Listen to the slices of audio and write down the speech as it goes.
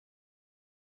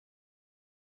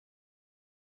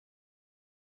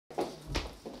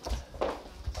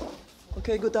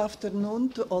Okay, good afternoon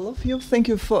to all of you. Thank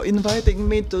you for inviting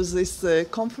me to this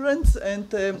conference, and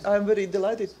I'm very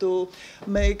delighted to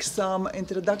make some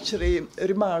introductory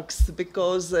remarks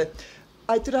because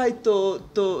I try to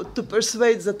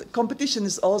persuade that competition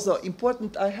is also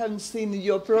important. I haven't seen in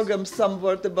your program some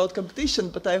word about competition,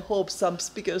 but I hope some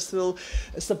speakers will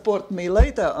support me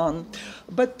later on.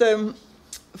 But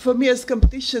for me as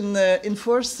competition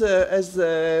enforcer, as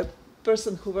a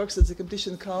person who works at the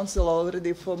Competition Council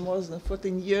already for more than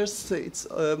 14 years, it's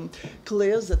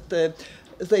clear that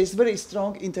there is very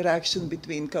strong interaction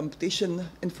between competition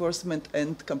enforcement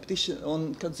and competition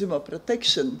on consumer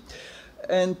protection.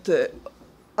 And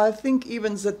I think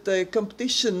even that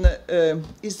competition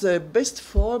is the best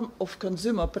form of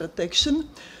consumer protection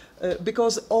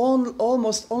because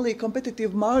almost only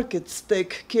competitive markets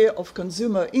take care of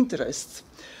consumer interests.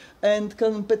 And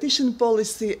competition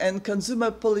policy and consumer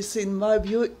policy, in my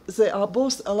view, they are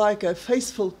both like a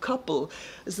faithful couple.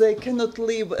 They cannot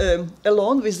live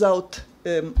alone without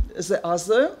the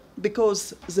other,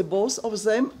 because the both of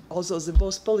them, also the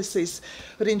both policies,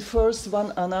 reinforce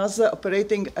one another,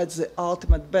 operating at the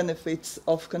ultimate benefits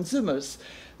of consumers,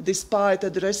 despite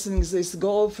addressing this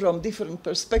goal from different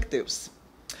perspectives.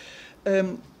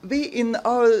 We, in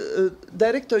our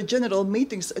Director General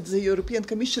meetings at the European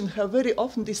Commission, have very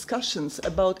often discussions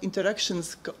about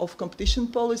interactions of competition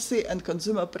policy and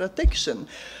consumer protection.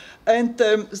 And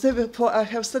therefore, I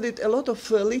have studied a lot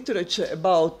of literature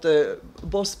about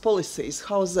both policies,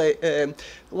 how they,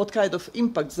 what kind of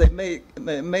impact they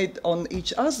made on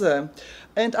each other.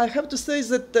 And I have to say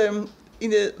that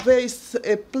there is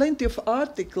plenty of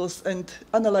articles and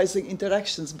analyzing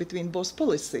interactions between both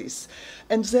policies.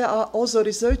 And there are also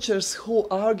researchers who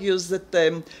argue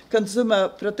that consumer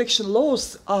protection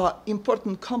laws are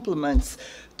important complements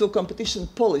to competition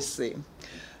policy.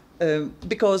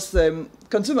 Because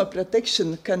consumer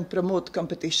protection can promote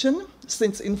competition,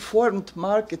 since informed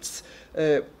markets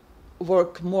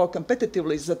work more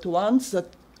competitively than ones that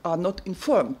are not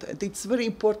informed. And it's very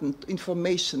important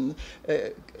information.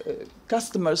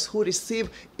 Customers who receive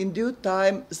in due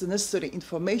time the necessary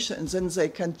information, and then they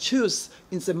can choose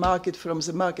in the market from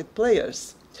the market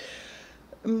players.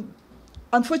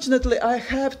 Unfortunately, I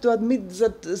have to admit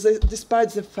that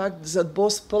despite the fact that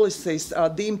both policies are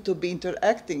deemed to be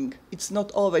interacting, it's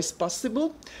not always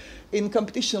possible in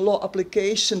competition law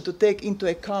application to take into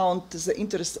account the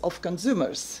interests of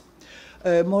consumers.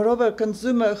 Moreover,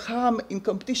 consumer harm in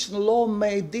competition law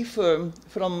may differ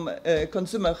from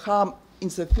consumer harm in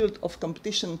the field of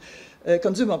competition,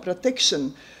 consumer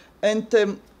protection.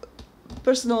 And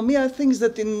personally, I think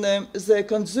that in the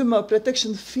consumer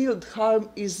protection field, harm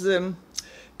is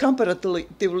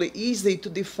comparatively easy to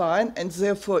define and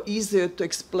therefore easier to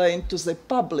explain to the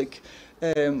public,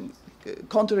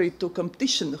 contrary to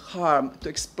competition harm, to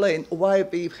explain why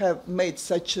we have made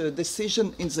such a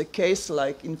decision in the case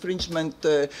like infringement,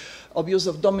 abuse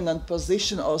of dominant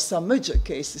position, or some major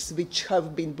cases which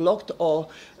have been blocked or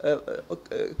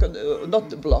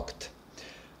not blocked.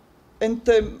 And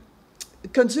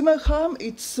consumer harm,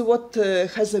 it's what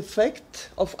has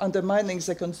effect of undermining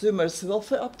the consumer's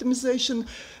welfare optimization.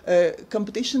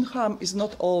 Competition harm is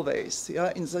not always,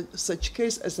 in such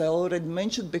case, as I already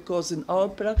mentioned, because in our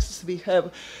practice we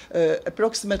have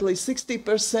approximately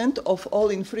 60% of all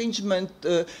infringement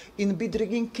in bid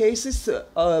rigging cases,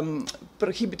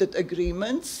 prohibited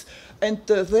agreements, and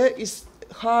there is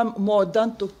harm more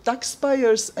done to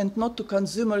taxpayers and not to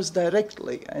consumers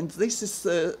directly. And this is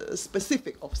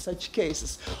specific of such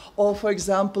cases. Or, for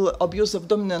example, abuse of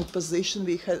dominant position.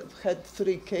 We have had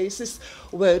 3 cases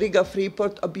where Riga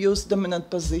Freeport abused dominant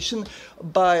position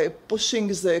by pushing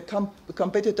the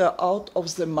competitor out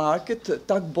of the market,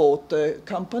 tugboat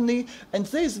company. And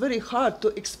this is very hard to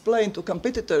explain to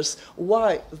competitors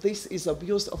why this is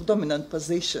abuse of dominant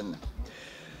position.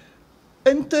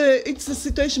 And it's a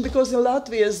situation because in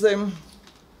Latvia, the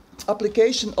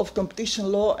application of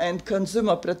competition law and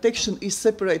consumer protection is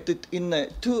separated in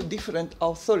 2 different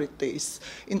authorities.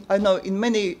 I know in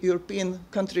many European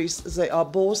countries, they are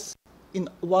both in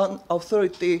one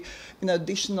authority. In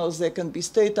addition, there can be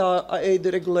state aid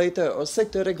regulator or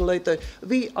sector regulator.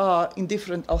 We are in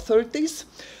different authorities.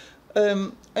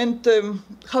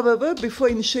 However, before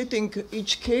initiating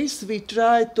each case, we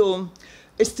try to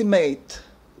estimate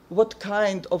what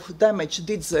kind of damage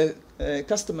did the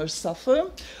customers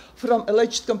suffer from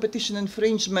alleged competition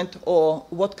infringement, or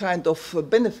what kind of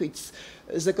benefits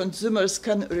the consumers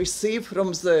can receive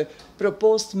from the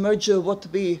proposed merger, what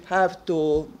we have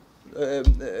to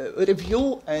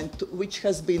review and which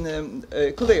has been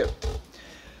cleared.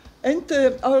 And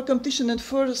our competition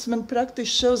enforcement practice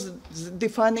shows that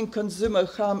defining consumer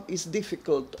harm is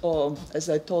difficult, or, as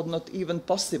I told, not even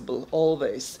possible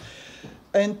always.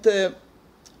 And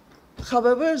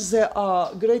however, there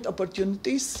are great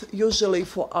opportunities, usually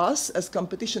for us as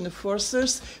competition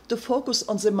enforcers, to focus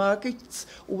on the markets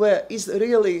where is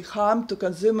really harm to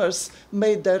consumers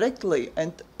made directly.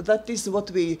 And that is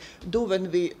what we do when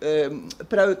we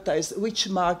prioritize which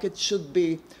market should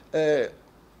be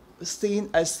seen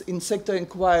as in sector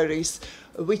inquiries,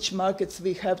 which markets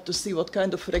we have to see what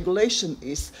kind of regulation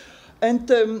is. And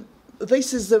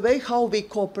this is the way how we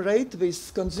cooperate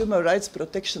with Consumer Rights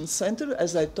Protection Center.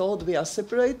 As I told, we are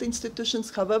separate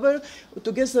institutions. However,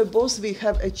 together both we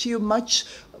have achieved much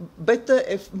better,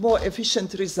 more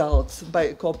efficient results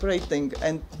by cooperating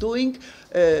and doing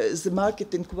the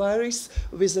market inquiries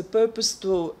with the purpose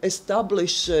to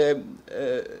establish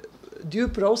due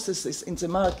processes in the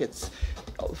markets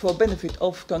for benefit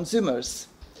of consumers.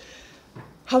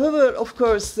 However, of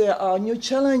course, there are new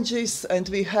challenges, and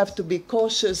we have to be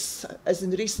cautious. As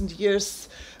in recent years,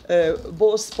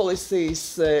 both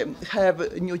policies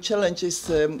have new challenges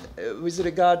with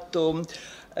regard to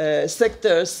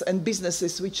sectors and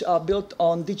businesses which are built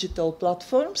on digital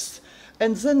platforms.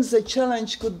 And then the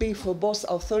challenge could be for both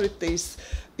authorities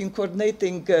in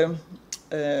coordinating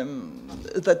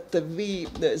that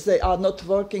they are not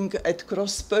working at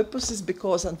cross purposes,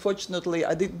 because unfortunately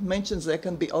I didn't mention there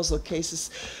can be also cases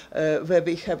where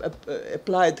we have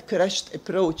applied crashed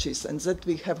approaches, and that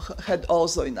we have had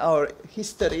also in our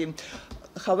history.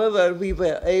 However, we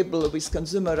were able with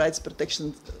Consumer Rights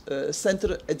Protection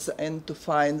Center at the end to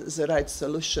find the right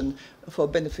solution for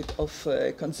benefit of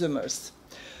consumers.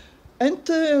 And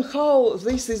how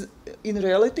this is in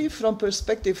reality from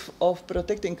perspective of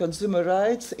protecting consumer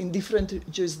rights in different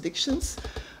jurisdictions,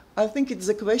 I think it's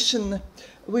a question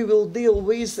we will deal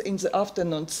with in the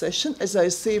afternoon session. As I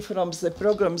see from the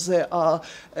programs, there are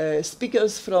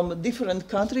speakers from different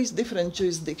countries, different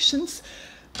jurisdictions.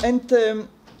 And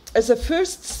as a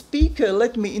first speaker,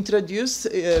 let me introduce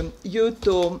you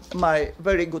to my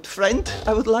very good friend,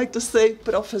 I would like to say,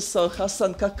 Professor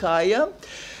Hasan Kakaya.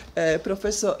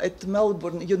 Professor at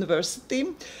Melbourne University,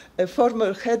 a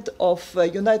former head of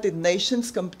United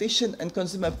Nations Competition and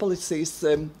Consumer Policies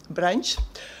branch.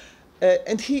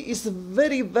 And he is a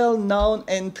very well-known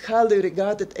and highly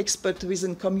regarded expert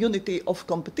within community of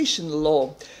competition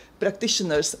law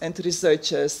practitioners and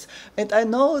researchers. And I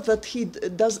know that he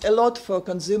does a lot for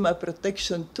consumer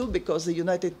protection too, because the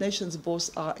United Nations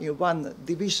both are in one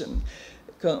division.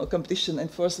 Competition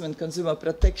enforcement, consumer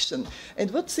protection. And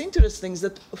what's interesting is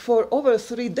that for over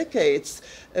 3 decades,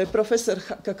 Professor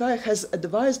Kakaya has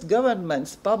advised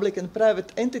governments, public and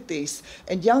private entities,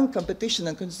 and young competition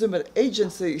and consumer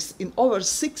agencies in over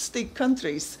 60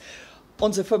 countries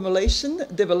on the formulation,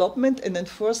 development, and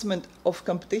enforcement of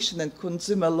competition and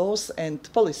consumer laws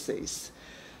and policies.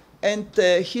 And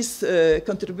his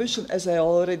contribution, as I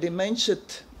already mentioned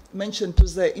to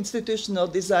the institutional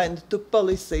design to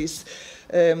policies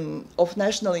of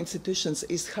national institutions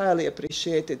is highly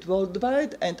appreciated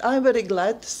worldwide, and I'm very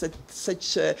glad that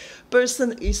such a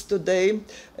person is today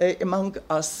among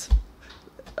us.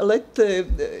 Let's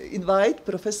invite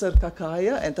Professor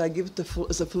Kakaya, and I give the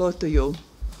floor to you.